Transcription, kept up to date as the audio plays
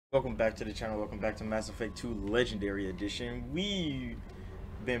Welcome back to the channel. Welcome back to Mass Effect 2 Legendary Edition. We've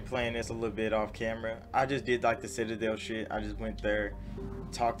been playing this a little bit off camera. I just did like the Citadel shit. I just went there,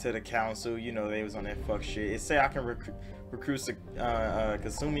 talked to the council. You know, they was on that fuck shit. It say I can recruit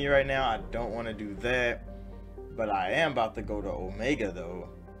Kasumi right now. I don't want to do that, but I am about to go to Omega though,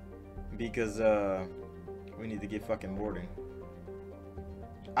 because we need to get fucking Mordin.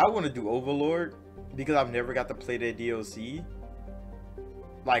 I want to do Overlord because I've never got to play that DLC.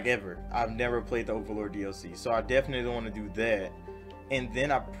 Like ever. I've never played the Overlord DLC, so I definitely want to do that. And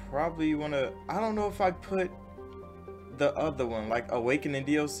then I probably want to, I don't know if I put the other one, like Awakening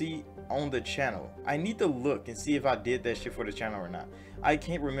DLC, on the channel. I need to look and see if I did that shit for the channel or not. I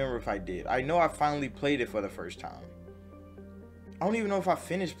can't remember if I did. I know I finally played it for the first time. I don't even know if I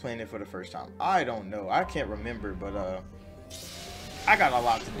finished playing it for the first time. I don't know. I can't remember, but I got a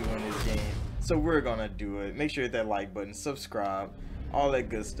lot to do in this game, so we're gonna do it. Make sure you hit that like button, subscribe, all that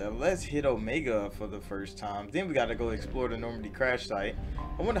good stuff. Let's hit Omega for the first time. Then we gotta go explore the Normandy crash site.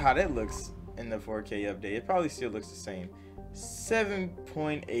 I wonder how that looks in the 4K update. It probably still looks the same.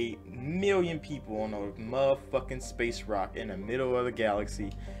 7.8 million people on a motherfucking space rock in the middle of the galaxy.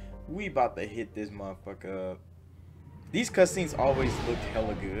 We about to hit this motherfucker up. These cutscenes always look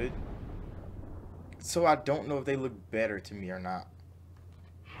hella good, so I don't know if they look better to me or not.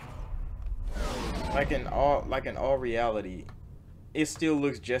 Like in all reality, it still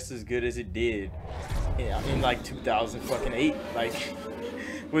looks just as good as it did in like 2008, like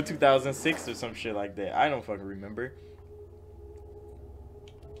with 2006 or some shit like that. I don't fucking remember.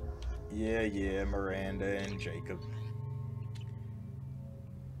 Yeah, Miranda and Jacob.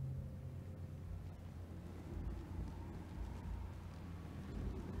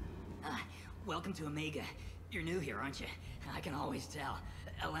 Welcome to Omega. You're new here, aren't you? I can always tell.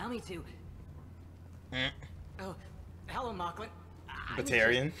 Allow me to... Oh, hello, Mocklin.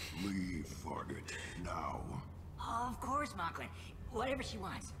 Batarian. Leave Fargate now. Of course, Mocklin. Whatever she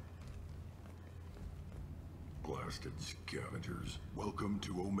wants. Blasted scavengers. Welcome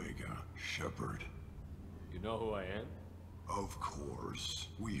to Omega, Shepard. You know who I am? Of course.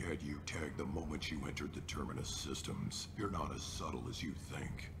 We had you tagged the moment you entered the Terminus systems. You're not as subtle as you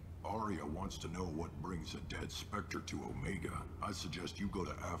think. Aria wants to know what brings a dead Spectre to Omega. I suggest you go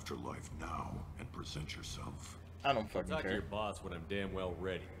to Afterlife now and present yourself. I don't fucking Talk to care. your boss when I'm damn well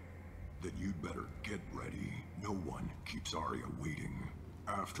ready. Then you'd better get ready. No one keeps Aria waiting.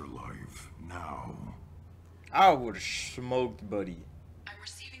 Afterlife now. I would've smoked Buddy. I'm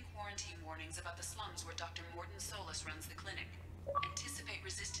receiving quarantine warnings about the slums where Dr. Morton Solus runs the clinic. Anticipate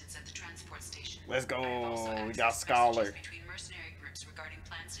resistance at the transport station. Let's go. I have also We accessed got Scholar. messages between mercenary groups regarding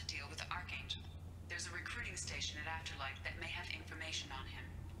plans to deal with the Archangel. There's a recruiting station at Afterlife that may have information on him.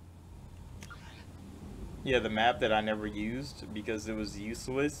 Yeah, the map that I never used because it was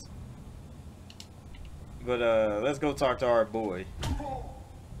useless. But let's go talk to our boy.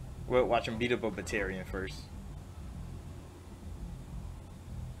 We'll watch him beat up a Batarian first.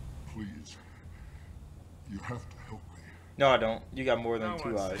 Please. You have to help me. No, I don't. You got more than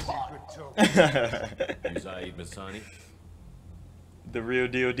two eyes. You Zaid Masani? The real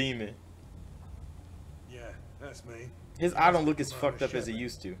deal demon. Yeah, that's me. His eye don't look as fucked up as it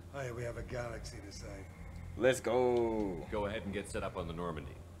used to. Hey, we have a galaxy to save. Let's go. Go ahead and get set up on the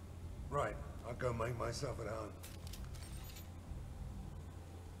Normandy. Right, I'll go make myself at home.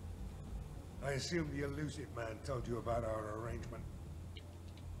 I assume the elusive man told you about our arrangement.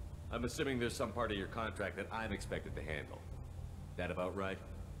 I'm assuming there's some part of your contract that I'm expected to handle. That about right?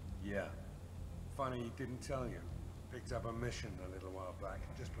 Yeah. Funny he didn't tell you. Picked up a mission a little while back,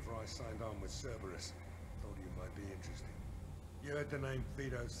 just before I signed on with Cerberus. Thought you might be interested. You heard the name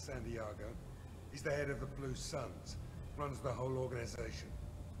Vito Santiago? He's the head of the Blue Suns. Runs the whole organization.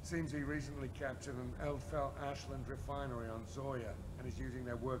 Seems he recently captured an Eldfell Ashland refinery on Zoya and is using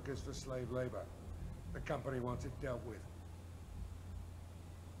their workers for slave labor. The company wants it dealt with.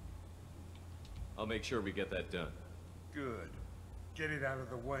 I'll make sure we get that done. Good. Get it out of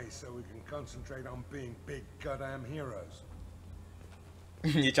the way so we can concentrate on being big goddamn heroes.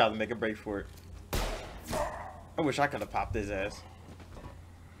 You tried to make a break for it. I wish I could have popped his ass.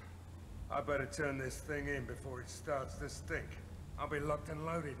 I better turn this thing in before it starts to stink. I'll be locked and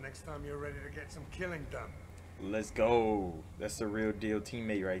loaded next time you're ready to get some killing done. Let's go. That's the real deal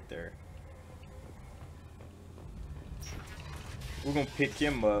teammate right there. We're gonna pick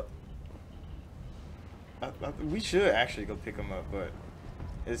him up. We should actually go pick him up, but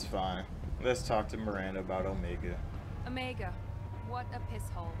it's fine. Let's talk to Miranda about Omega. Omega, what a piss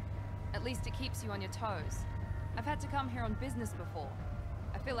hole. At least it keeps you on your toes. I've had to come here on business before.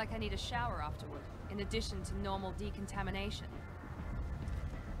 I feel like I need a shower afterward, in addition to normal decontamination.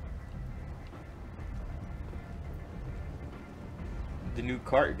 the new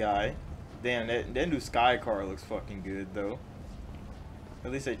cart guy. Damn, that new Sky car looks fucking good though.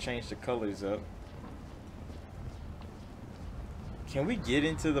 At least they changed the colors up. Can we get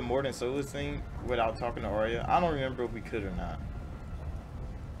into the Morton Solus thing without talking to Arya? I don't remember if we could or not.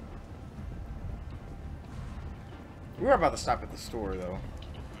 We were about to stop at the store though.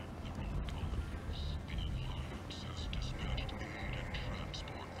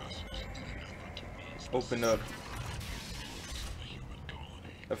 Open up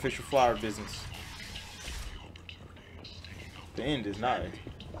official flower business. The end is nigh.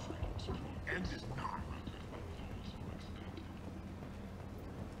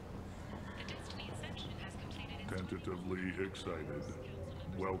 Tentatively excited.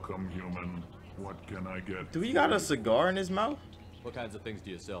 Welcome, human. What can I get? Do he got a cigar in his mouth? What kinds of things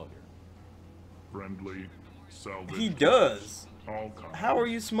do you sell here? Friendly, salvage. He does. All kinds. How are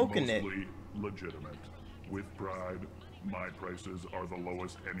you smoking it? Mostly legitimate. With pride, my prices are the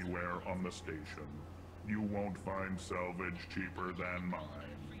lowest anywhere on the station. You won't find salvage cheaper than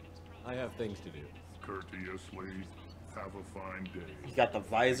mine. I have things to do. Courteously, have a fine day. He got the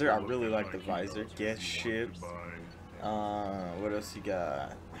visor. I really like the visor. Guest ships. What else you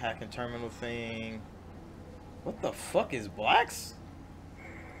got? Hacking terminal thing. What the fuck is blacks?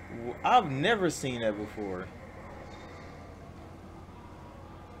 I've never seen that before.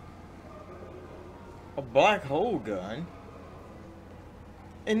 A black hole gun.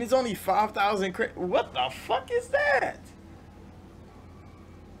 And it's only 5,000 credits. What the fuck is that?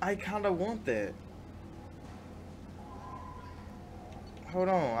 I kind of want that. Hold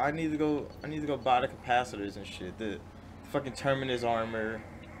on, I need to go buy the capacitors and shit. The fucking Terminus armor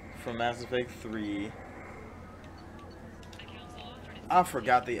from Mass Effect 3. I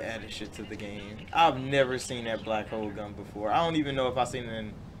forgot they added shit to the game. I've never seen that black hole gun before. I don't even know if I've seen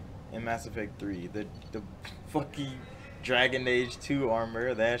it in Mass Effect 3. The fucking Dragon Age 2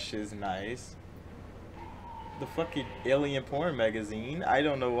 armor, that shit's nice. The fucking alien porn magazine. I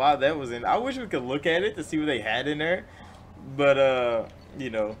don't know why that was in. I wish we could look at it to see what they had in there. But you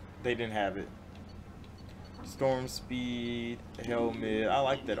know, they didn't have it. Storm speed, helmet. I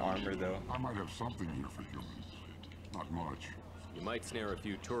like that armor though. I might have something here for humans. Not much. You might snare a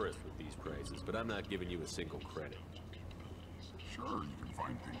few tourists with these prices, but I'm not giving you a single credit. Sure, you can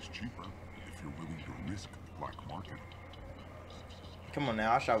find things cheaper if you're willing to risk the black market. Come on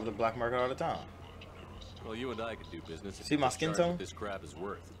now, I shop with the black market all the time. Well, you and I could do business. See my skin tone? This crap is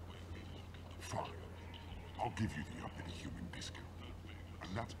worth. Fine. I'll give you the uppity human discount.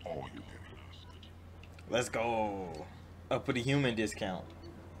 And that's all you're getting. Let's go. Uppity human discount.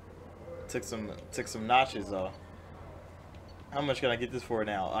 Took some notches off. How much can I get this for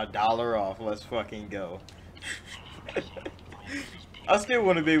now? $1 off. Let's fucking go. I still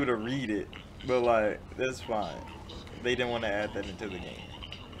want to be able to read it, but like, that's fine. They didn't want to add that into the game.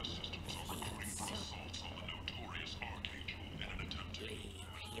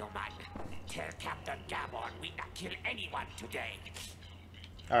 Human. Tell Captain Gabon we not kill anyone today.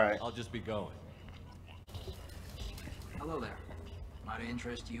 Alright. I'll just be going. Hello there. Might I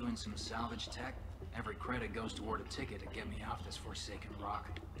interest you in some salvage tech? Every credit goes toward a ticket to get me off this forsaken rock.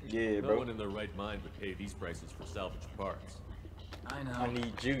 Yeah, No bro. one in their right mind would pay these prices for salvage parts. I know. I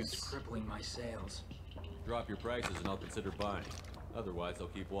need juice. It's crippling my sales. Drop your prices and I'll consider buying. Otherwise, I'll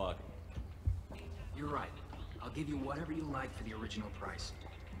keep walking. You're right. I'll give you whatever you like for the original price.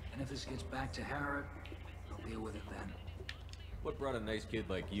 And if this gets back to Harrod, I'll deal with it then. What brought a nice kid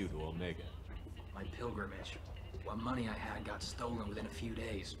like you to Omega? My pilgrimage. What money I had got stolen within a few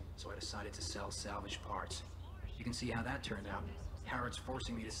days, so I decided to sell salvage parts. You can see how that turned out. Harrod's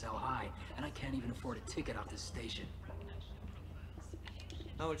forcing me to sell high, and I can't even afford a ticket off this station.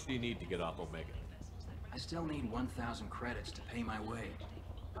 How much do you need to get off Omega? I still need 1,000 credits to pay my way,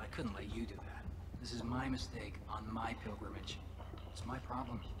 but I couldn't let you do that. This is my mistake on my pilgrimage. It's my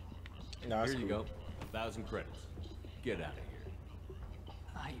problem. No, Here you go. 1,000 credits. Get out of here.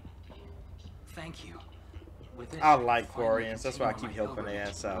 Thank you. With this, I like can finally Quarians. That's why I continue keep on my helping their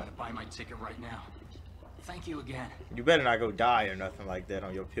pilgrimage. ass I'm out. gonna buy my ticket right now. Thank you again. You better not go die or nothing like that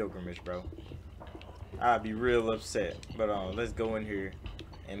on your pilgrimage, bro. I'd be real upset. But let's go in here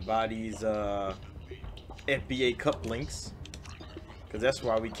and buy these FBA cup links, cause that's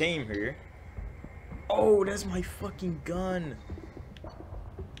why we came here. Oh, that's my fucking gun.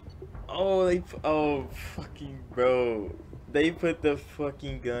 Oh, fucking bro. They put the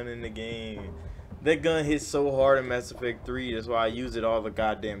fucking gun in the game. That gun hits so hard in Mass Effect 3. That's why I use it all the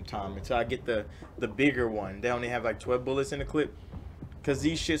goddamn time until I get the bigger one. They only have like 12 bullets in the clip. Cause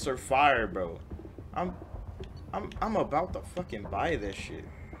these shits are fire, bro. I'm about to fucking buy this shit.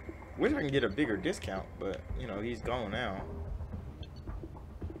 Wish I can get a bigger discount, but you know he's gone now.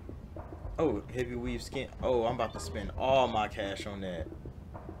 Oh, heavy weave skin. Oh, I'm about to spend all my cash on that.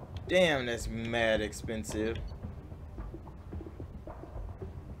 Damn, that's mad expensive.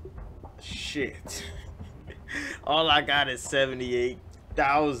 Shit. All I got is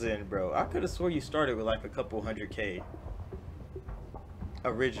 78,000, bro. I could have swore you started with like a couple 100K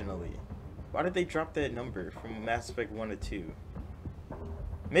originally. Why did they drop that number from Mass Effect 1 to 2?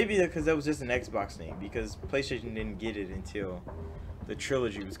 Maybe because that was just an Xbox thing, because PlayStation didn't get it until the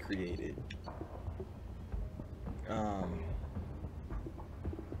trilogy was created. I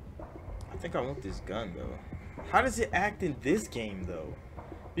think I want this gun though. How does it act in this game though?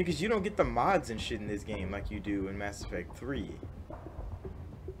 Because you don't get the mods and shit in this game like you do in Mass Effect 3.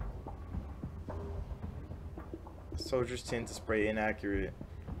 Soldiers tend to spray inaccurate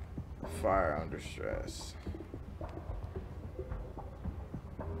fire under stress.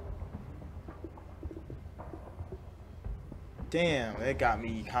 Damn, that got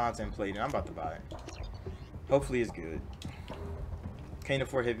me contemplating. I'm about to buy it. Hopefully it's good. Can't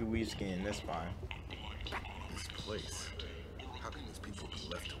afford heavy weave skin, that's fine. This place. How can these people be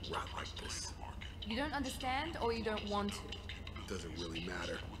left to rot like this? You don't understand, or you don't want to? Does it really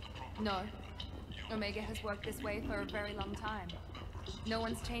matter? No. Omega has worked this way for a very long time. No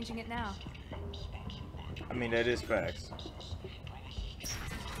one's changing it now. I mean, that is facts.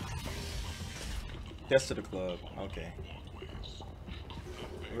 That's to the club. Okay.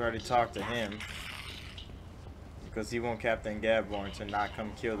 We already talked to him. Because he want Captain Gaborn to not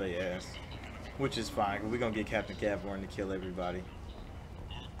come kill their ass. Which is fine, we're gonna get Captain Gaborn to kill everybody.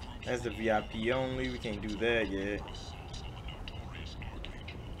 That's the VIP only, we can't do that yet.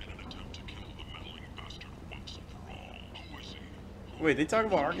 Wait, they talk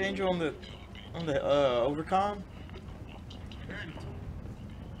about Archangel on the overcom?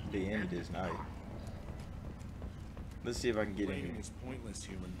 The end is night. Let's see if I can get in here. Waiting is pointless,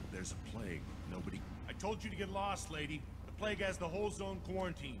 human. There's a plague. Nobody. I told you to get lost, lady. The plague has the whole zone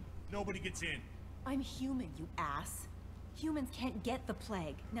quarantined. Nobody gets in. I'm human, you ass. Humans can't get the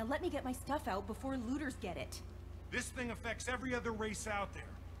plague. Now let me get my stuff out before looters get it. This thing affects every other race out there.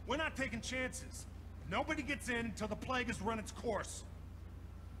 We're not taking chances. Nobody gets in until the plague has run its course.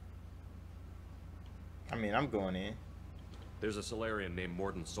 I mean, I'm going in. There's a Solarian named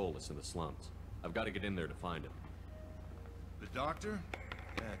Morden Solus in the slums. I've got to get in there to find him. The doctor?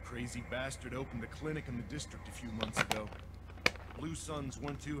 That crazy bastard opened a clinic in the district a few months ago. Blue Suns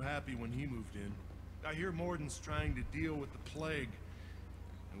weren't too happy when he moved in. I hear Morden's trying to deal with the plague.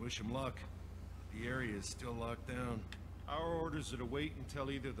 I wish him luck. The area is still locked down. Our orders are to wait until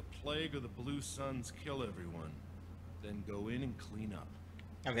either the plague or the Blue Suns kill everyone. Then go in and clean up.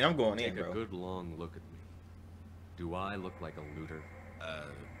 I mean, I'm going in, bro. Take a good long look at me. Do I look like a looter?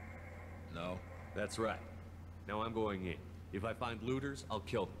 No. That's right. Now I'm going in. If I find looters, I'll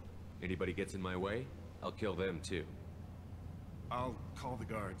kill them. Anybody gets in my way, I'll kill them too. I'll call the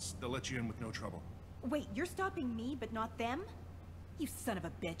guards. They'll let you in with no trouble. Wait, you're stopping me, but not them? You son of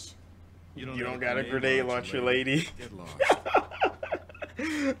a bitch. You don't got a grenade launcher, lady. Get lost.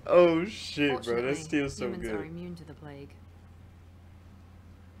 Oh shit, bro, that's still so humans good. are immune to the plague.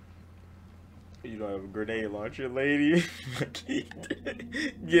 You don't have a grenade launcher, lady.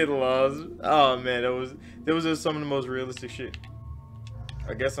 Get lost. Oh man, that was just some of the most realistic shit.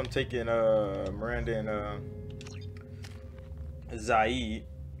 I guess I'm taking Miranda and Zaid.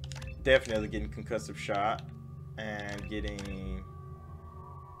 Definitely getting concussive shot and getting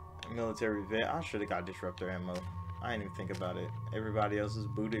military vet. I should have got disruptor ammo. I didn't even think about it. Everybody else is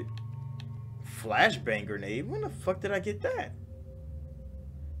booted. Flashbang grenade? When the fuck did I get that?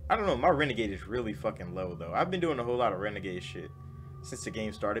 I don't know, my Renegade is really fucking low though. I've been doing a whole lot of Renegade shit since the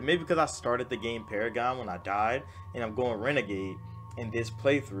game started. Maybe because I started the game Paragon when I died, and I'm going Renegade in this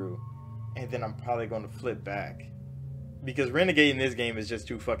playthrough, and then I'm probably going to flip back. Because Renegade in this game is just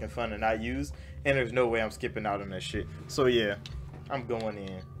too fucking fun to not use, and there's no way I'm skipping out on that shit. So yeah, I'm going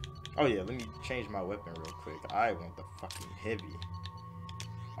in. Oh yeah, let me change my weapon real quick. I want the fucking heavy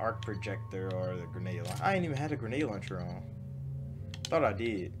arc projector or the grenade launcher. I ain't even had a grenade launcher on. Thought I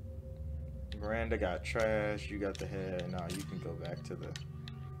did. Miranda got trash. You got the head. Nah, you can go back to the.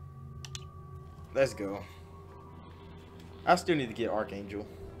 Let's go. I still need to get Archangel.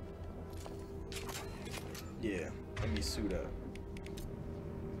 Yeah, let me suit up.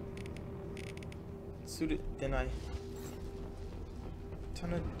 Suit it, then I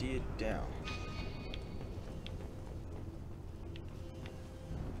turn the dead down.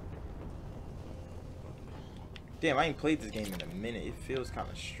 Damn, I ain't played this game in a minute. It feels kind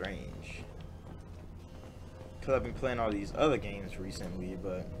of strange. Because I've been playing all these other games recently,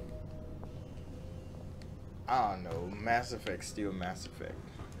 but I don't know. Mass Effect's still Mass Effect.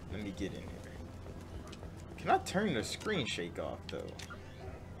 Let me get in here. Can I turn the screen shake off though?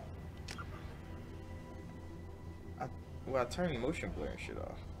 I turned the motion blur and shit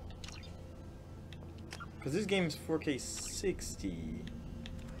off. Cause this game is 4K 60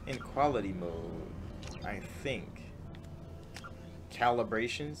 in quality mode, I think.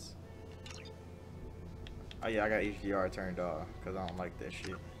 Calibrations. Oh yeah, I got HDR turned off because I don't like that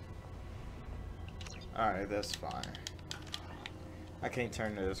shit. Alright, that's fine. I can't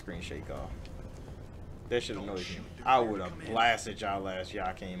turn the screen shake off. That should annoy me. I would have blasted y'all last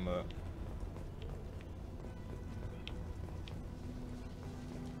y'all came up.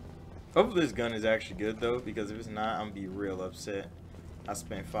 Hopefully this gun is actually good though, because if it's not, I'm gonna be real upset. I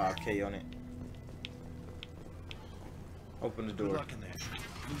spent 5K on it. Open the door. Good luck in there.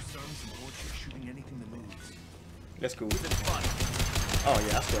 Blue Suns and Vorcha shooting anything that moves. That's cool. Oh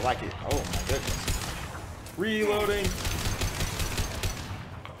yeah, I still like it. Oh my goodness. Reloading.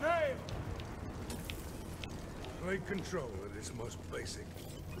 Hey! Take control at its most basic.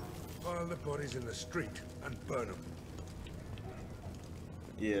 Pile the bodies in the street and burn them.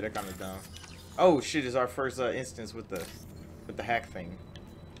 Yeah, they're kind of dumb. Oh shit! It's our first instance with the hack thing.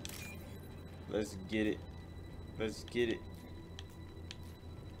 Let's get it. Let's get it.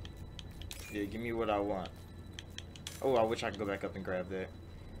 Yeah, give me what I want. Oh, I wish I could go back up and grab that.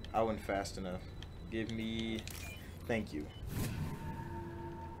 I wasn't fast enough. Give me... Thank you.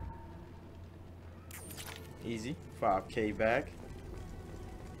 Easy. 5K back.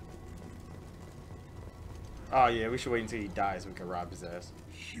 Oh yeah, we should wait until he dies so we can rob his ass.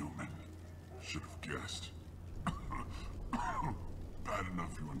 Human. Should have guessed. Bad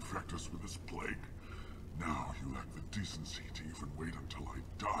enough you infect us with this plague. Now you lack the decency to even wait until I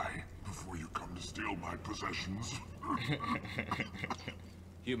die before you come to steal my possessions.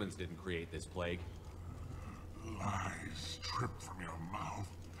 Humans didn't create this plague. Lies drip from your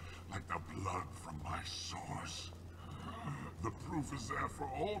mouth like the blood from my sores. The proof is there for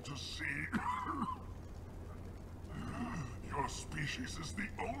all to see. Your species is the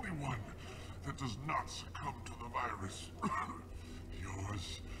only one that does not succumb to the virus.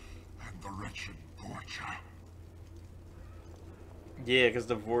 Yours and the wretched Vorcha. Yeah, because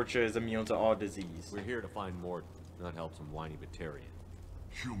the Vorcha is immune to all disease. We're here to find Morden, not help some whiny Batarian.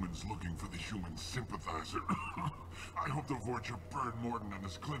 Humans looking for the human sympathizer. I hope the Vorcha burned Morden and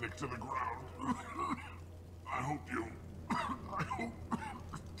his clinic to the ground. I hope you... I hope...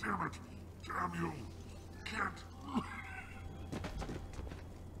 Damn it. Damn you. Can't...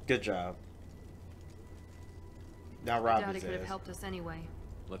 Good job. Now rob Doubt his he could have ass. helped us anyway.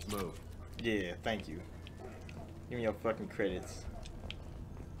 Let's move. Yeah, thank you. Give me your fucking credits.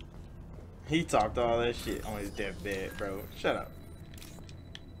 He talked all that shit on his deathbed, bro. Shut up.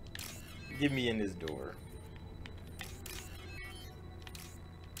 Get me in this door.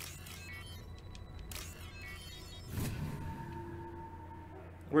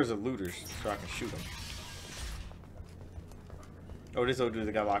 Where's the looters so I can shoot them? Oh, this old dude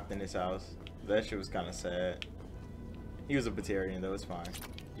that got locked in his house. That shit was kind of sad. He was a Batarian though, it's fine.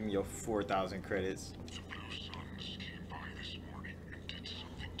 Give me your 4,000 credits. The Blue Suns came by this morning and did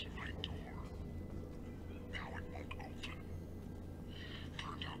something to my door. Now it won't open.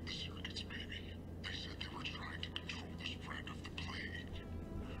 Turned out the circuits, maybe. They said they were trying to control the spread of the plague.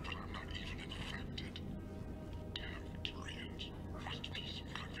 But I'm not even infected. Damn Turians. Must be some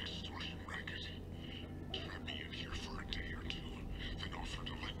kind of extortion racket. Trap me in here for a day or two, then offer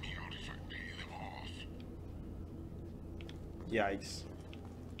to let me out if I pay them off. Yikes.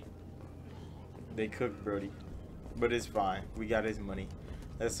 They cooked Brody. But it's fine. We got his money.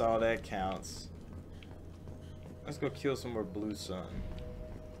 That's all that counts. Let's go kill some more Blue Sun.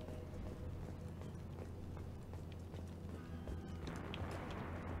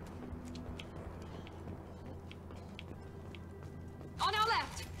 On our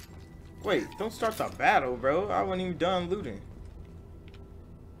left! Wait, don't start the battle, bro. I wasn't even done looting.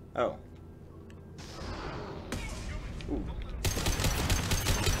 Oh. Ooh.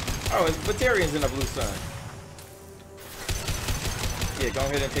 Oh, it's Batarians in the Blue Sun. Yeah, go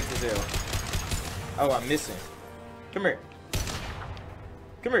ahead and take this L. Oh, I'm missing. Come here.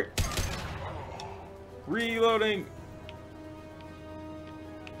 Come here. Reloading.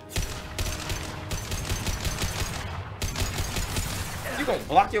 You gonna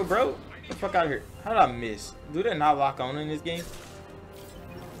block your bro? Get the fuck out of here. How did I miss? Do they not lock on in this game?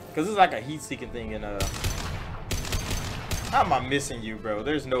 Cause it's like a heat-seeking thing in How am I missing you, bro?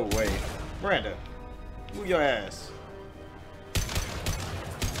 There's no way. Miranda, move your ass.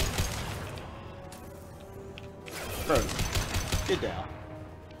 Bro, get down.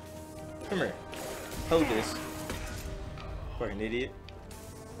 Come here. Hold this. Fucking idiot.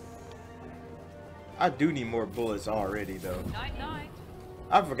 I do need more bullets already, though. Night, night.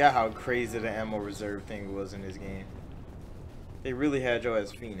 I forgot how crazy the ammo reserve thing was in this game. They really had your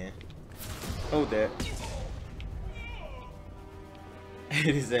ass fiending. Hold that.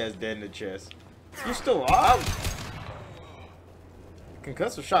 Hit his ass dead in the chest. You still alive?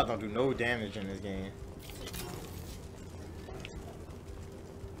 Concussive shot don't do no damage in this game.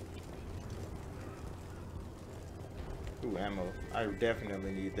 Ooh, ammo. I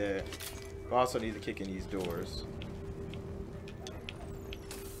definitely need that. I also need to kick in these doors.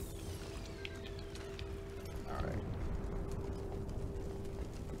 Alright.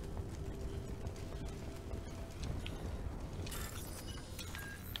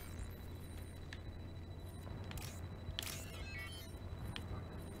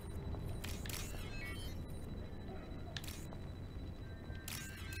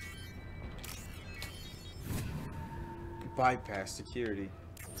 Bypass security.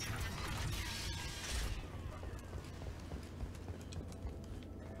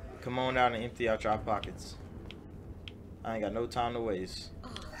 Come on out and empty out your pockets. I ain't got no time to waste. Oh,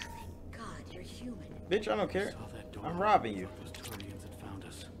 thank God, you're human. Bitch, I don't care. I'm robbing you. Those Turians had found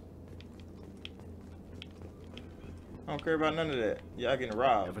us. I don't care about none of that. Y'all getting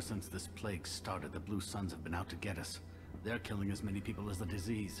robbed. Ever since this plague started, the Blue Suns have been out to get us. They're killing as many people as the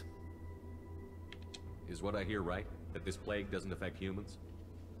disease. Is what I hear right? That this plague doesn't affect humans?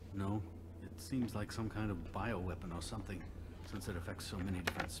 No. It seems like some kind of bioweapon or something, since it affects so many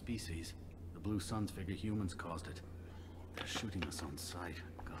different species. The Blue Suns figure humans caused it. They're shooting us on sight.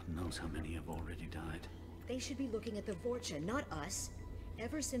 God knows how many have already died. They should be looking at the Vorcha, not us.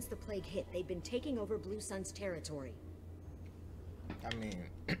 Ever since the plague hit, they've been taking over Blue Sun's territory. I mean,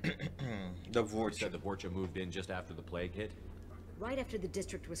 the Vorcha. You said the Vorcha moved in just after the plague hit? Right after the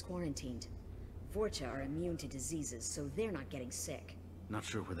district was quarantined. Vorcha are immune to diseases, so they're not getting sick. Not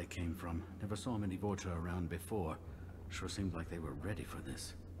sure where they came from. Never saw many Vorcha around before. Sure seemed like they were ready for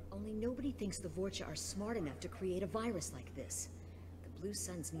this. Only nobody thinks the Vorcha are smart enough to create a virus like this. The Blue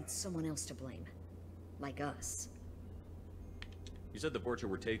Suns need someone else to blame. Like us. You said the Vorcha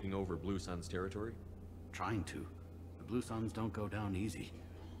were taking over Blue Sun's territory? Trying to. The Blue Suns don't go down easy.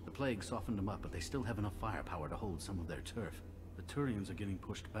 The plague softened them up, but they still have enough firepower to hold some of their turf. The Turians are getting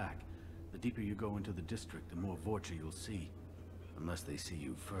pushed back. The deeper you go into the district, the more Vorcha you'll see. Unless they see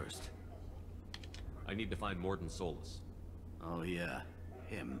you first. I need to find Mordin Solus. Oh yeah,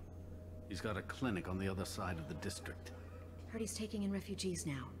 him. He's got a clinic on the other side of the district. Heard he's taking in refugees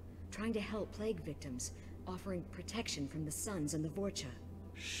now. Trying to help plague victims. Offering protection from the Suns and the Vorcha.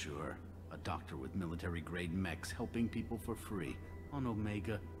 Sure. A doctor with military-grade mechs helping people for free. On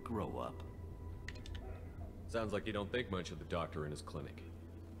Omega, grow up. Sounds like you don't think much of the doctor in his clinic.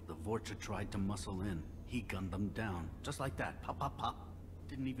 The Vorcha tried to muscle in. He gunned them down. Just like that. Pop, pop, pop.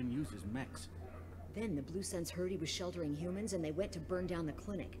 Didn't even use his mechs. Then the Blue Suns heard he was sheltering humans and they went to burn down the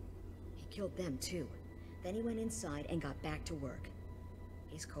clinic. He killed them too. Then he went inside and got back to work.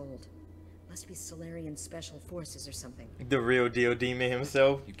 He's cold. Must be Solarian Special Forces or something. The real deal demon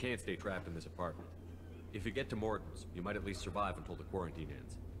himself. You can't stay trapped in this apartment. If you get to Mordin's, you might at least survive until the quarantine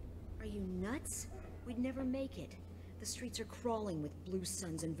ends. Are you nuts? We'd never make it. The streets are crawling with Blue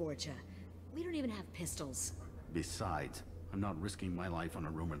Suns and Vorcha. We don't even have pistols. Besides, I'm not risking my life on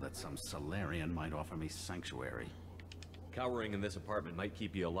a rumor that some Solarian might offer me sanctuary. Cowering in this apartment might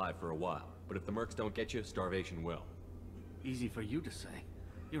keep you alive for a while, but if the mercs don't get you, starvation will. Easy for you to say.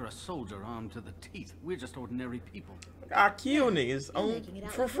 You're a soldier armed to the teeth. We're just ordinary people. I kill niggas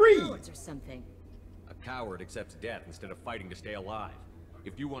for free. Or something. A coward accepts death instead of fighting to stay alive.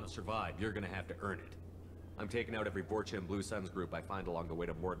 If you want to survive, you're gonna have to earn it. I'm taking out every Vorcha and Blue Suns group I find along the way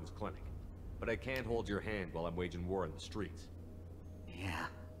to Mordin's clinic. But I can't hold your hand while I'm waging war in the streets. Yeah,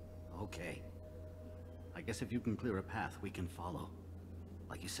 okay. I guess if you can clear a path, we can follow.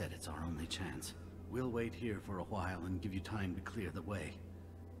 Like you said, it's our only chance. We'll wait here for a while and give you time to clear the way.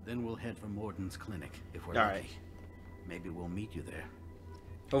 Then we'll head for Mordin's clinic, if we're lucky. Maybe we'll meet you there.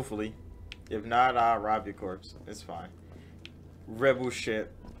 Hopefully. If not, I'll rob your corpse. It's fine. Rebel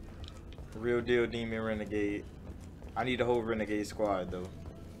ship. Real deal demon renegade. I need a whole renegade squad though.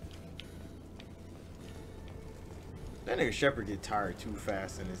 That nigga Shepard get tired too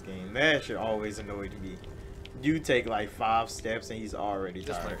fast in this game. That shit always annoyed me. You take like 5 steps and he's already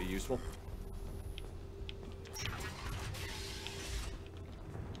tired. This might be useful.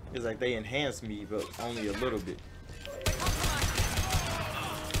 It's like they enhance me, but only a little bit.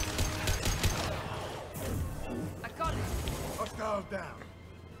 I got it. Hostile down.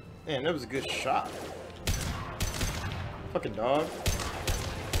 Man, that was a good shot. Fucking dog.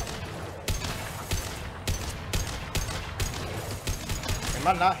 Am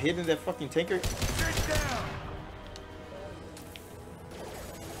I not hitting that fucking tanker? down!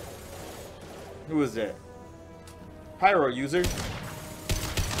 Who is that? Pyro user.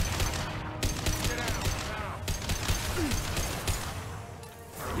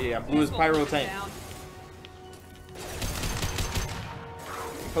 Yeah, I blew his pyro tank.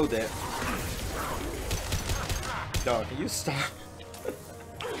 Hold that. Dog, can you stop?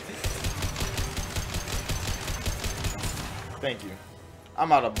 Thank you.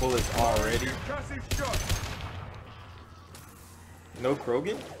 I'm out of bullets already. No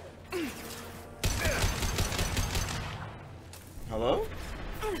Krogan? Hello?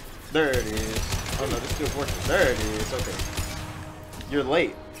 There it is. Oh no, this still working. There it is. Okay. You're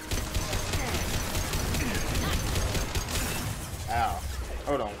late. Ow.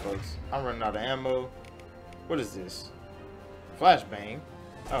 Hold on, folks. I'm running out of ammo. What is this? Flashbang.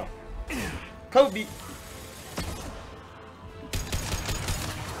 Oh. Kobe.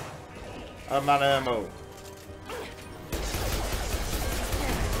 I'm out of ammo.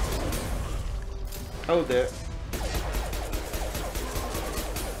 Hold that.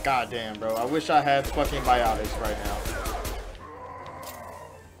 God damn, bro. I wish I had fucking biotics right now.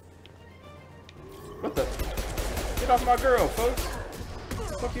 What the? Get off my girl, folks. What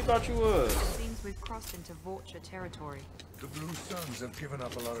the fuck you thought you was? Seems we've crossed into Vorcha territory. The Blue Suns have given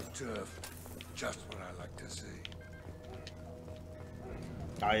up a lot of turf. Just what I like to see.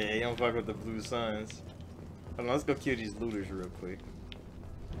 Oh yeah, you don't fuck with the Blue Suns. Hold on, let's go kill these looters real quick.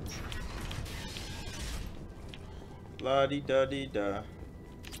 La-dee-da-dee-da.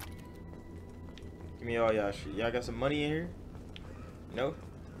 Give me all y'all shit. Y'all got some money in here? No?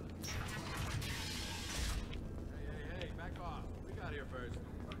 Hey, back off. We got here first.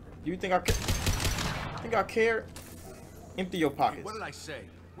 You think I care? Think I care? Empty your pockets. What did I say?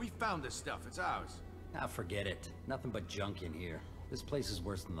 We found this stuff. It's ours. Ah, forget it. Nothing but junk in here. This place is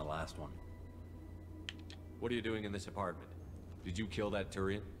worse than the last one. What are you doing in this apartment? Did you kill that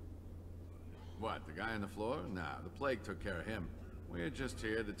Turian? What, the guy on the floor? Nah, the plague took care of him. We're just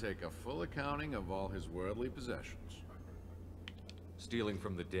here to take a full accounting of all his worldly possessions. Stealing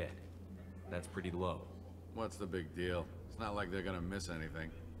from the dead. That's pretty low. What's the big deal? It's not like they're gonna miss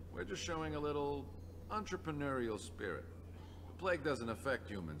anything. We're just showing a little entrepreneurial spirit. The plague doesn't affect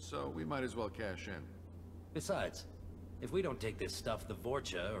humans, so we might as well cash in. Besides, if we don't take this stuff, the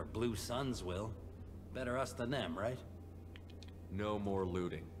Vorcha or Blue Suns will. Better us than them, right? No more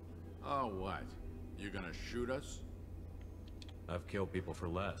looting. Oh, what? You gonna shoot us? I've killed people for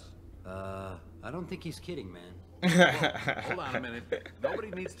less. I don't think he's kidding, man. Whoa, hold on a minute. Nobody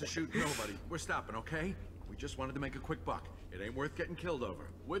needs to shoot nobody. We're stopping, okay? We just wanted to make a quick buck. It ain't worth getting killed over.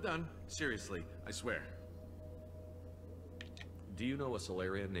 We're done. Seriously, I swear. Do you know a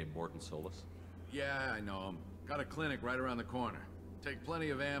Solarian named Mordin Solus? Yeah, I know him. Got a clinic right around the corner. Take plenty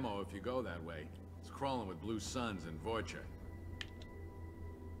of ammo if you go that way. It's crawling with Blue Suns and Vorcha.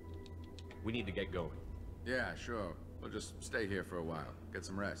 We need to get going. Yeah, sure. We'll just stay here for a while. Get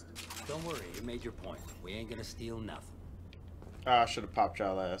some rest. Don't worry, you made your point. We ain't gonna steal nothing. I should have popped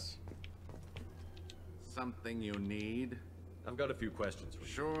y'all ass. Something you need? I've got a few questions for you.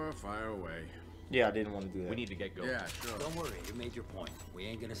 Sure, fire away. Yeah, I didn't want to do that. We need to get going. Yeah, sure. Don't worry, you made your point. We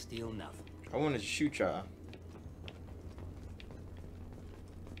ain't gonna steal nothing. I wanted to shoot y'all.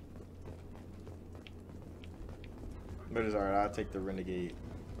 But it's alright, I'll take the Renegade.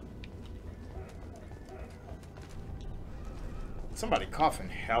 Somebody coughing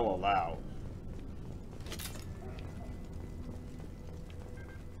hella loud.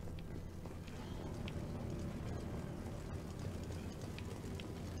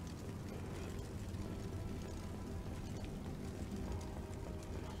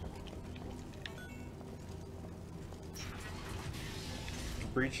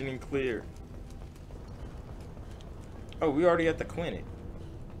 Breaching and clear. Oh, we already at the clinic.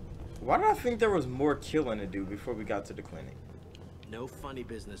 Why did I think there was more killing to do before we got to the clinic? No funny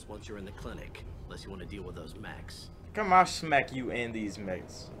business once you're in the clinic, unless you want to deal with those mechs. Come on, smack you and these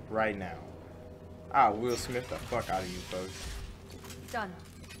mechs right now. I'll Will Smith the fuck out of you, folks. Done.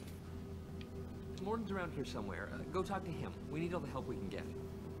 Mordin's around here somewhere. Go talk to him. We need all the help we can get.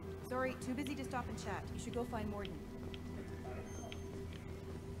 Sorry, too busy to stop and chat. You should go find Mordin.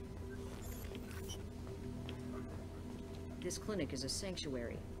 This clinic is a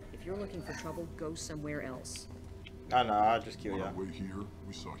sanctuary. If you're looking for trouble, go somewhere else. I know, I'll just kill On ya. our way here,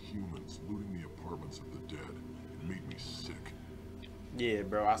 we saw humans looting the apartments of the dead. It made me sick. Yeah,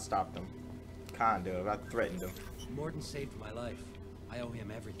 bro, I stopped them. Kind of. I threatened them. Mordin saved my life. I owe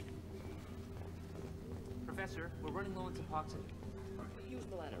him everything. Professor, we're running low on Suboxone. Use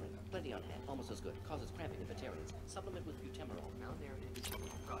melatonin. Plenty on hand. Almost as good. Causes cramping in veterans. Supplement with butemerol. Now there it is.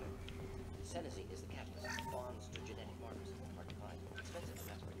 Got it. Senescence is the catalyst. Bonds to genetic markers. Hard to find. Expensive to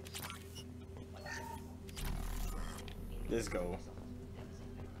mass produce. Let's go.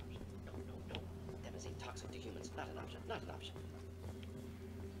 No. Demazine toxic to humans. Not an option. Not an option.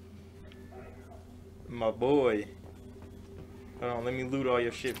 My boy. Hold on, let me loot all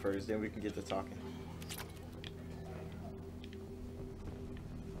your shit first, then we can get to talking.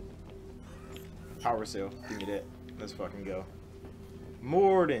 Power cell, give me that. Let's fucking go.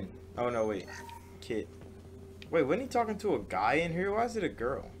 Morden. Oh no, wait. Kit. Wait, wasn't he talking to a guy in here? Why is it a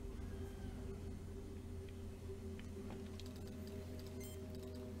girl?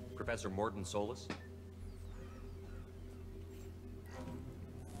 Professor Morden Solus?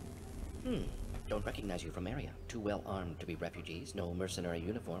 Don't recognize you from area. Too well armed to be refugees. No mercenary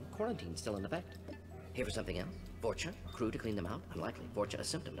uniform. Quarantine still in effect. Here for something else? Vorcha? Crew to clean them out? Unlikely. Vorcha a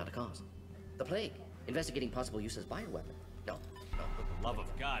symptom, not a cause. The plague. Investigating possible use as bioweapon. No. For the love of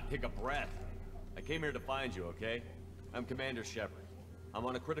God, take a breath. I came here to find you, okay? I'm Commander Shepard. I'm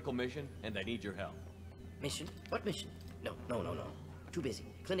on a critical mission, and I need your help. Mission? What mission? No. Too busy.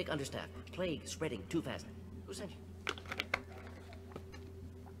 Clinic understaffed. Plague spreading too fast. Who sent you?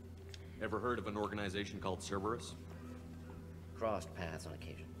 Ever heard of an organization called Cerberus? Crossed paths on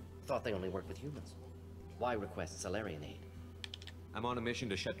occasion. Thought they only worked with humans. Why request Salarian aid? I'm on a mission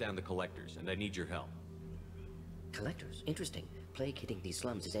to shut down the Collectors, and I need your help. Collectors? Interesting. Plague hitting these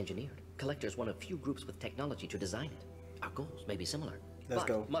slums is engineered. Collectors one of few groups with technology to design it. Our goals may be similar. Let's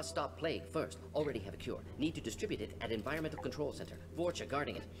go. Must stop plague first. Already have a cure. Need to distribute it at Environmental Control Center. Vorcha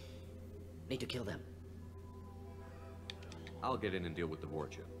guarding it. Need to kill them. I'll get in and deal with the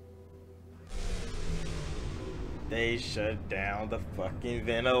Vorcha. They shut down the fucking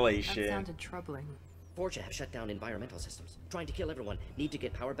ventilation. That sounded troubling. Vorcha have shut down environmental systems. Trying to kill everyone. Need to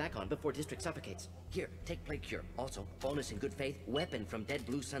get power back on before district suffocates. Here, take plague cure. Also, bonus in good faith, weapon from dead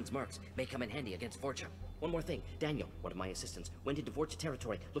Blue Sun's mercs. May come in handy against Vorcha. One more thing. Daniel, one of my assistants, went into Vorcha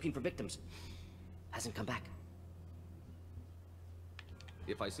territory looking for victims. Hasn't come back.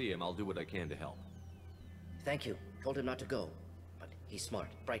 If I see him, I'll do what I can to help. Thank you. Told him not to go. But he's smart.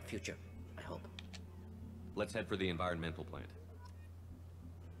 Bright future. I hope. Let's head for the environmental plant.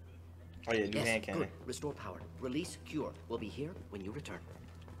 Oh yeah, new yes, hand cannon. Good. Restore power. Release cure. We'll be here when you return.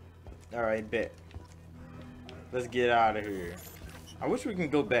 Alright, bet. Let's get out of here. I wish we can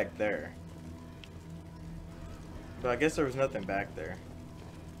go back there. But I guess there was nothing back there.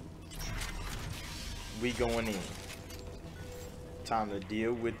 We going in. Time to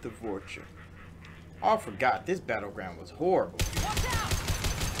deal with the Vorcha. Oh, I forgot. This battleground was horrible.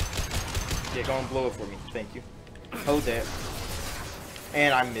 Yeah, go and blow it for me. Thank you. Hold that.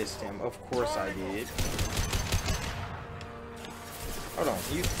 And I missed him. Of course I did. Hold on.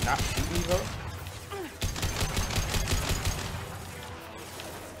 Can you not shoot me, bro?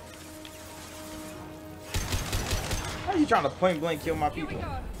 How are you trying to point blank kill my people?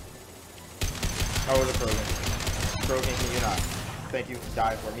 Oh, the Krogan. Krogan, can you not? Thank you.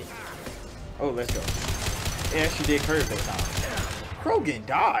 Die for me. Oh, let's go. It actually did curve that time. Krogan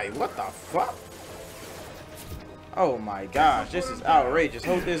died. What the fuck? Oh my gosh, this is outrageous.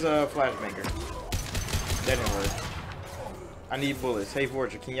 Hold this flashbanger. That didn't work. I need bullets. Hey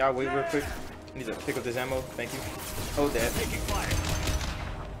Vorcha, can y'all wait real quick? I need to pick up this ammo. Thank you. Hold that. Taking fire.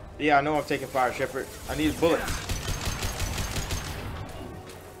 Yeah, I know I'm taking fire, Shepard. I need bullets.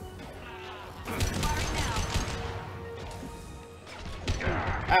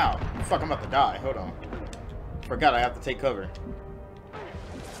 Ow. Fuck, I'm about to die. Hold on. Forgot I have to take cover.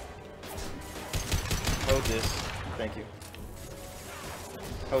 Hold this. Thank you.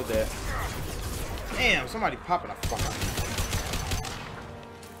 Hold that. Damn, somebody popping a fuck up.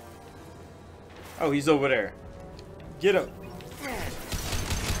 Oh, he's over there. Get him.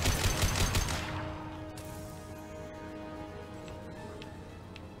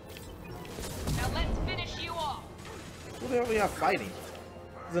 Now let's finish you off. Who the hell are y'all fighting?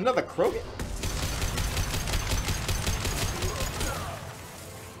 There's another Krogan?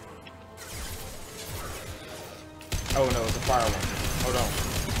 Oh no, it's a fire one. Hold on.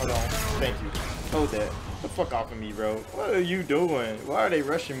 Hold on. Thank you. Hold that. Get the fuck off of me, bro. What are you doing? Why are they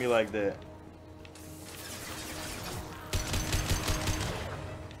rushing me like that?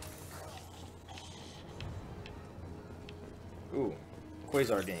 Ooh.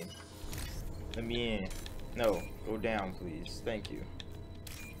 Quasar game. Let me in. No. Go down, please. Thank you.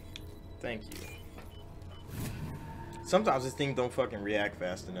 Thank you. Sometimes this thing don't fucking react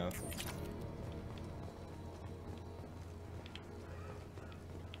fast enough.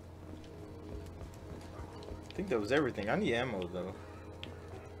 I think that was everything. I need ammo though.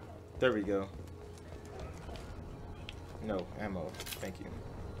 There we go. No, ammo. Thank you.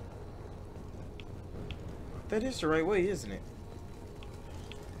 That is the right way, isn't it?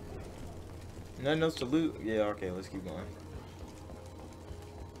 Nothing else to loot? Yeah, okay, let's keep going.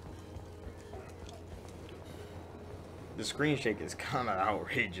 The screen shake is kind of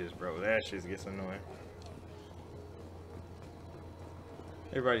outrageous, bro. That shit gets annoying.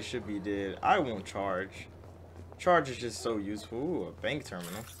 Everybody should be dead. I won't charge. Charge is just so useful. Ooh, a bank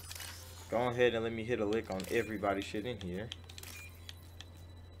terminal. Go ahead and let me hit a lick on everybody's shit in here.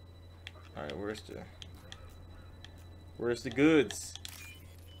 Alright, where's the goods?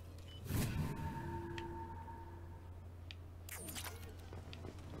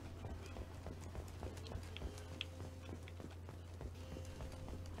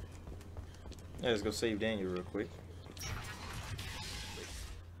 Yeah, let's go save Daniel real quick.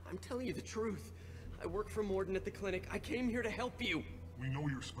 I'm telling you the truth. I work for Mordin at the clinic. I came here to help you. We know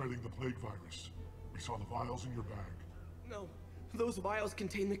you're spreading the plague virus. We saw the vials in your bag. No, those vials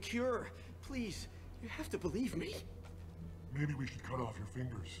contain the cure. Please, you have to believe me. Maybe we should cut off your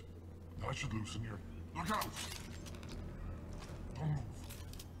fingers. That should loosen your... Look out! Don't move.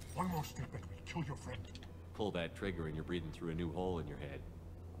 One more step and we kill your friend. Pull that trigger and you're breathing through a new hole in your head.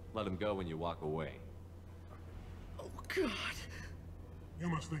 Let him go when you walk away. Oh, God. You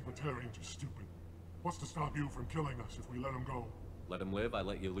must think Batarians are stupid. What's to stop you from killing us if we let him go? Let him live, I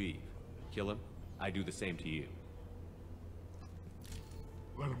let you leave. Kill him, I do the same to you.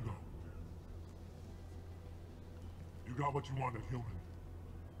 Let him go. You got what you wanted, human.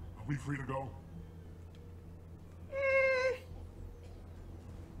 Are we free to go?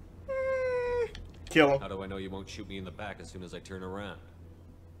 Kill him. How do I know you won't shoot me in the back as soon as I turn around?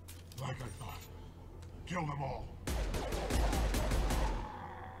 Like I thought. Kill them all.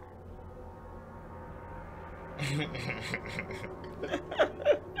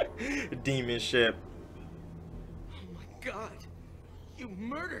 Demon ship. Oh my God. You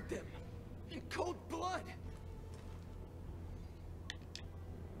murdered them. In cold blood.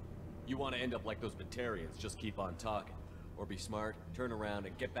 You want to end up like those Batarians, just keep on talking. Or be smart, turn around,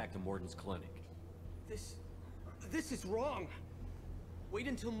 and get back to Mordin's clinic. This is wrong. Wait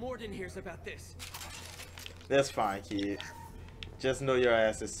until Mordin hears about this. That's fine, kid. Just know your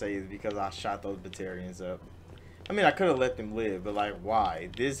ass is saved because I shot those Batarians up. I mean, I could have let them live, but like, why?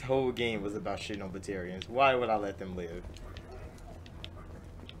 This whole game was about shitting on Batarians. Why would I let them live?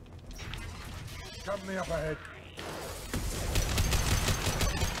 Company up ahead.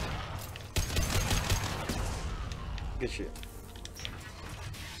 Good shit.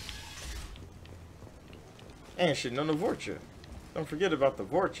 And shitting on the Vorcha. Don't forget about the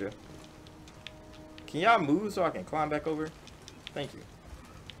Vorcha. Can y'all move so I can climb back over? Thank you.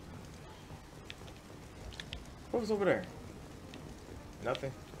 What was over there?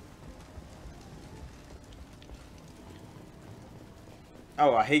 Nothing.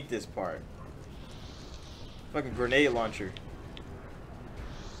 Oh, I hate this part. Fucking grenade launcher.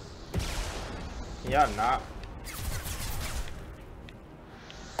 Can y'all not?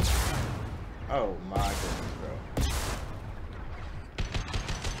 Oh my goodness, bro.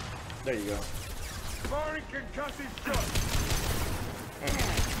 There you go. Firing concussive shot.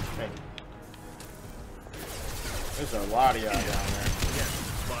 Thank you. There's a lot of y'all down there.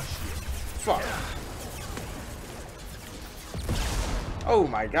 Fuck. Oh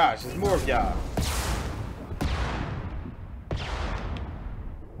my gosh, there's more of y'all.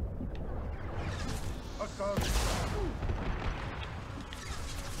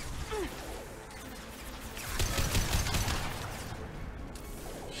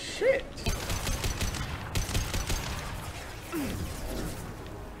 Shit.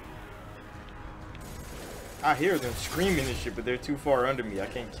 I hear them screaming and shit, but they're too far under me. I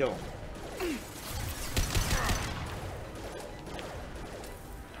can't kill them.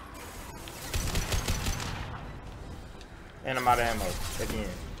 And I'm out of ammo again.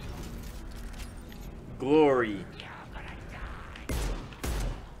 Glory.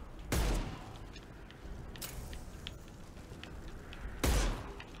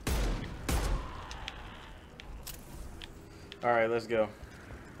 All right, let's go.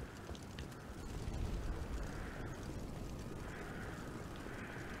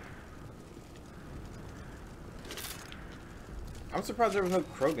 I'm surprised there was no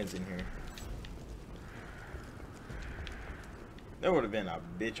Krogans in here. That would have been a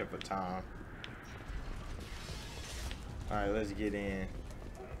bitch of a time. Alright, let's get in.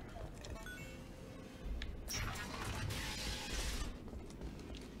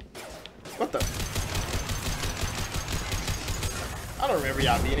 What the? I don't remember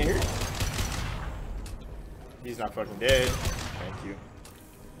y'all being in here. He's not fucking dead. Thank you.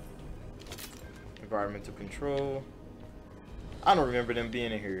 Environmental control. I don't remember them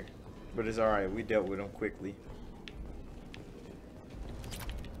being in here. But it's alright, we dealt with them quickly.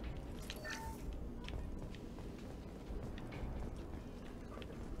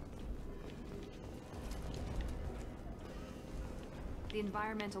 The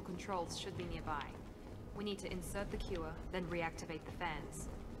environmental controls should be nearby. We need to insert the cure, then reactivate the fans.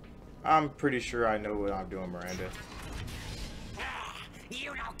 I'm pretty sure I know what I'm doing, Miranda.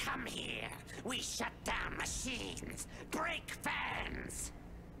 You don't come here. We shut down machines, break fans.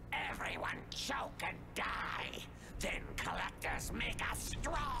 Everyone choke and die. Then collectors make us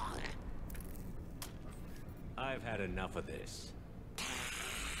strong. I've had enough of this.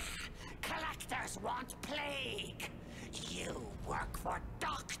 Collectors want plague. You work for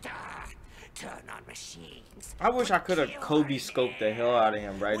Doctor. Turn on machines. I wish I could have Kobe scoped the hell out of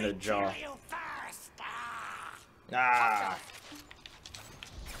him right in the jaw. Ah.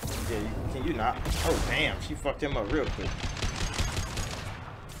 Yeah, can you not? Oh damn, she fucked him up real quick.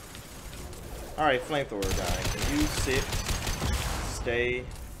 Alright, flamethrower guy. Can you sit? Stay.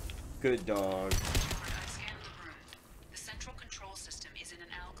 Good dog. The central control system is in an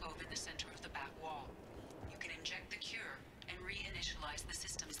alcove in the center of the back wall. You can inject the cure and reinitialize the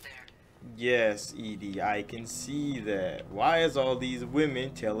systems there. Yes, Edie, I can see that. Why is all these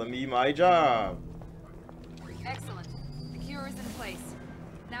women telling me my job? Excellent. The cure is in place.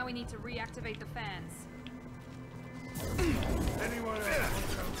 Now we need to reactivate the fans. Anyone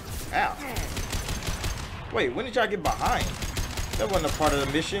else? Ow. Wait, when did y'all get behind? That wasn't a part of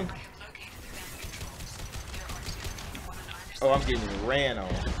the mission. Oh, I'm getting ran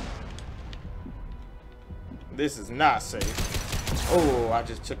on. This is not safe. Oh, I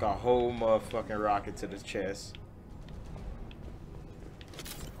just took a whole motherfucking rocket to the chest.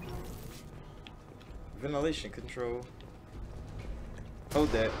 Ventilation control.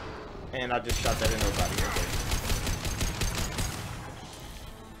 Hold that. And I just shot that in her body. Okay.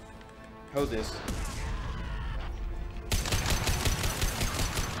 Hold this.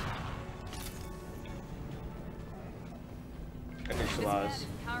 Initialize.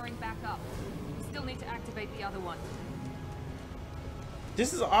 Powering back up. We still need to activate the other one.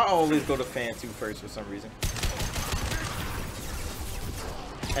 This is, I always go to fan 2 first for some reason.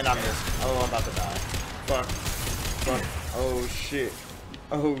 And I missed. Oh, I'm about to die. Fuck. Fuck. Oh shit.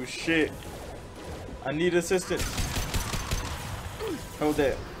 Oh shit. I need assistance. Hold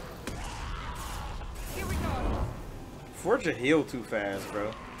that. Here we go. Forza healed too fast,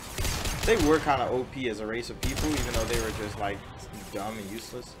 bro. They were kind of OP as a race of people, even though they were just like dumb and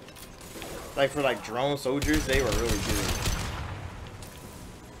useless. Like for like drone soldiers, they were really good.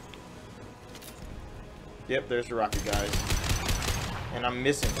 Yep, there's the rocket guys. And I'm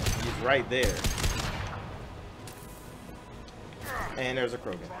missing him. He's right there. And there's a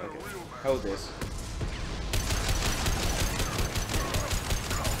Krogan. Okay. Hold this.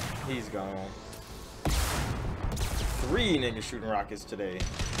 He's gone. 3 niggas shooting rockets today.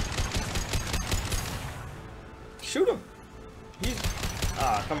 Shoot him. He's...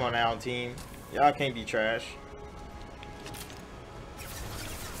 Ah, come on now, team. Y'all can't be trash.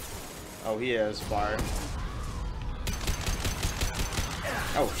 Oh, he has fire.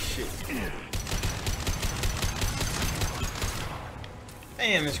 Oh, shit.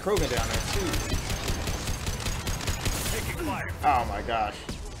 Damn, it's Krogan down there, too. Oh, my gosh.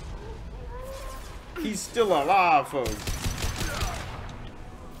 He's still alive, folks.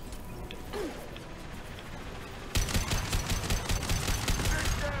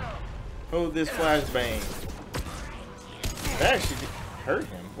 Hold this flashbang. That actually hurt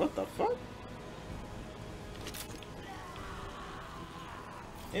him. What the fuck?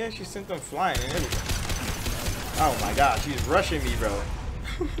 Yeah, she sent them flying and everything. Oh my gosh, she's rushing me, bro.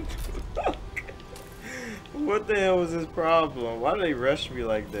 What the hell was his problem? Why do they rush me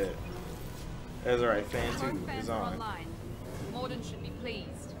like that? That's alright, fan 2 is on. Morden should be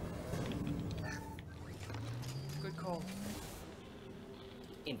pleased. Good call.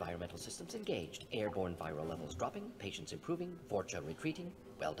 Environmental systems engaged. Airborne viral levels dropping. Patients improving. Forcha retreating.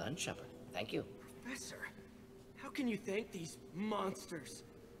 Well done, Shepard. Thank you. Professor, how can you thank these monsters?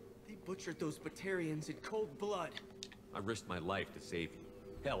 They butchered those Batarians in cold blood. I risked my life to save you.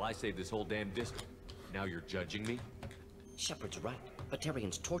 Hell, I saved this whole damn district. Now you're judging me? Shepard's right.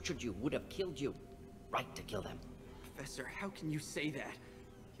 Batarians tortured you, would have killed you. Right to kill them. Professor, how can you say that?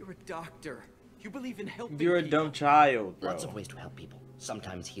 You're a doctor. You believe in helping You're a dumb child, bro. Lots of ways to help people.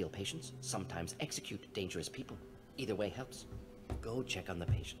 Sometimes heal patients, sometimes execute dangerous people. Either way helps. Go check on the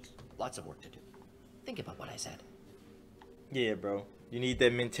patients. Lots of work to do. Think about what I said. Yeah, bro. You need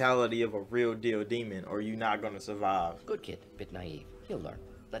that mentality of a real deal demon or you're not gonna survive. Good kid, bit naive. He'll learn.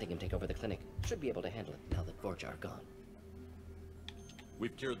 Letting him take over the clinic should be able to handle it now that Vorja are gone.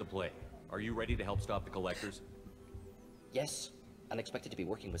 We've cured the plague. Are you ready to help stop the Collectors? Yes. Unexpected to be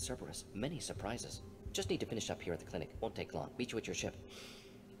working with Cerberus. Many surprises. Just need to finish up here at the clinic. Won't take long. Meet you at your ship.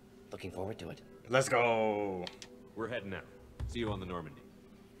 Looking forward to it. Let's go. We're heading out. See you on the Normandy.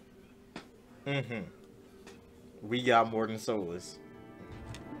 We got Mordin Solus.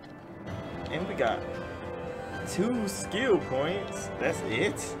 And we got 2 skill points. That's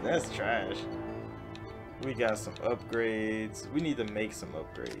it? That's trash. We got some upgrades. We need to make some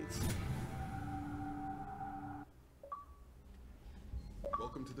upgrades.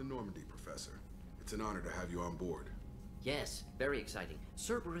 Welcome to the Normandy, Professor. It's an honor to have you on board. Yes, very exciting.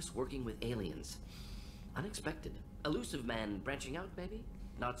 Cerberus working with aliens. Unexpected. Elusive man branching out, maybe?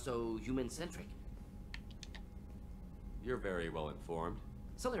 Not so human-centric. You're very well informed.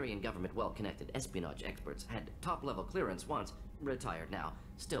 Solarian government well-connected espionage experts had top-level clearance once, retired now.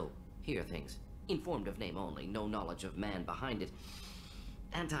 Still, hear things. Informed of name only, no knowledge of man behind it.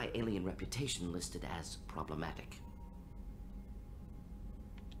 Anti-alien reputation listed as problematic.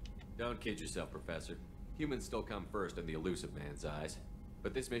 Don't kid yourself, Professor. Humans still come first in the Elusive man's eyes.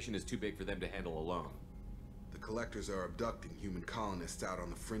 But this mission is too big for them to handle alone. The Collectors are abducting human colonists out on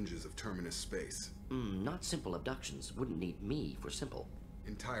the fringes of Terminus space. Not simple abductions. Wouldn't need me for simple.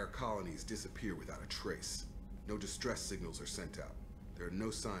 Entire colonies disappear without a trace. No distress signals are sent out. There are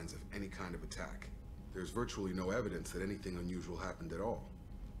no signs of any kind of attack. There's virtually no evidence that anything unusual happened at all.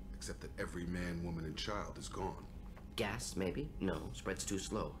 Except that every man, woman, and child is gone. Gas, maybe? No. Spreads too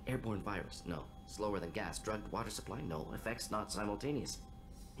slow. Airborne virus? No. Slower than gas. Drugged water supply? No. Effects not simultaneous.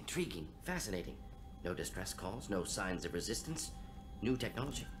 Intriguing. Fascinating. No distress calls. No signs of resistance. New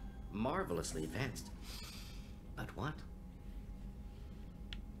technology. Marvelously advanced. But what?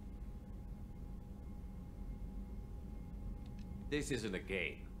 This isn't a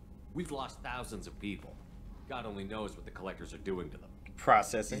game. We've lost thousands of people. God only knows what the Collectors are doing to them.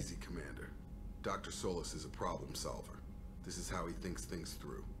 Processing. Easy, Commander. Dr. Solus is a problem solver. This is how he thinks things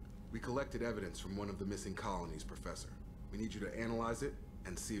through. We collected evidence from one of the missing colonies, Professor. We need you to analyze it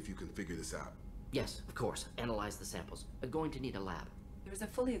and see if you can figure this out. Yes, of course. Analyze the samples. We're going to need a lab. There's a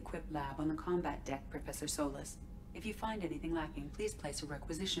fully equipped lab on the combat deck, Professor Solus. If you find anything lacking, please place a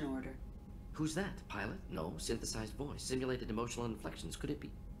requisition order. Who's that? Pilot? No. Synthesized voice. Simulated emotional inflections. Could it be?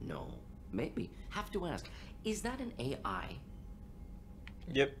 No. Maybe. Have to ask. Is that an AI?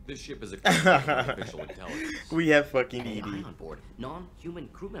 Yep. This ship is a artificial intelligence. We have fucking AI ED on board. Non-human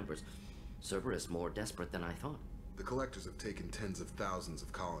crew members. Cerberus more desperate than I thought. The Collectors have taken tens of thousands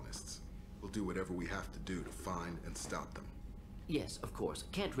of colonists. We'll do whatever we have to do to find and stop them. Yes, of course.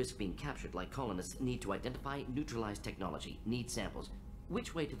 Can't risk being captured like colonists. Need to identify, neutralize technology. Need samples.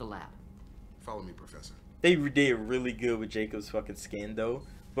 Which way to the lab? Follow me, Professor. They did really good with Jacob's fucking skin though.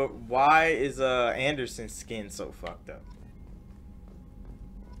 But why is Anderson's skin so fucked up?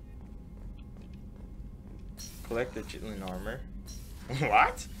 Collect the chitlin armor.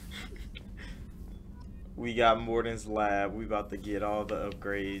 What? We got Mordin's lab. We about to get all the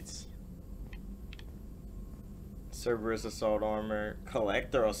upgrades. Cerberus assault armor.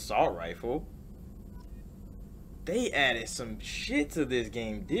 Collector assault rifle. They added some shit to this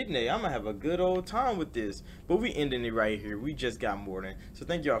game, didn't they? I'm gonna have a good old time with this. But we ending it right here. We just got Mordin. So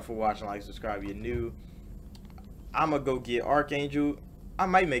thank y'all for watching. Like, subscribe if you're new. I'm gonna go get Archangel. I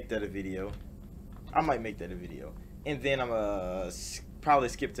might make that a video. And then I'm gonna probably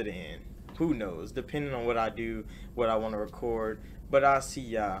skip to the end. Who knows? Depending on what I do, what I want to record. But I'll see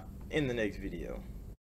y'all in the next video.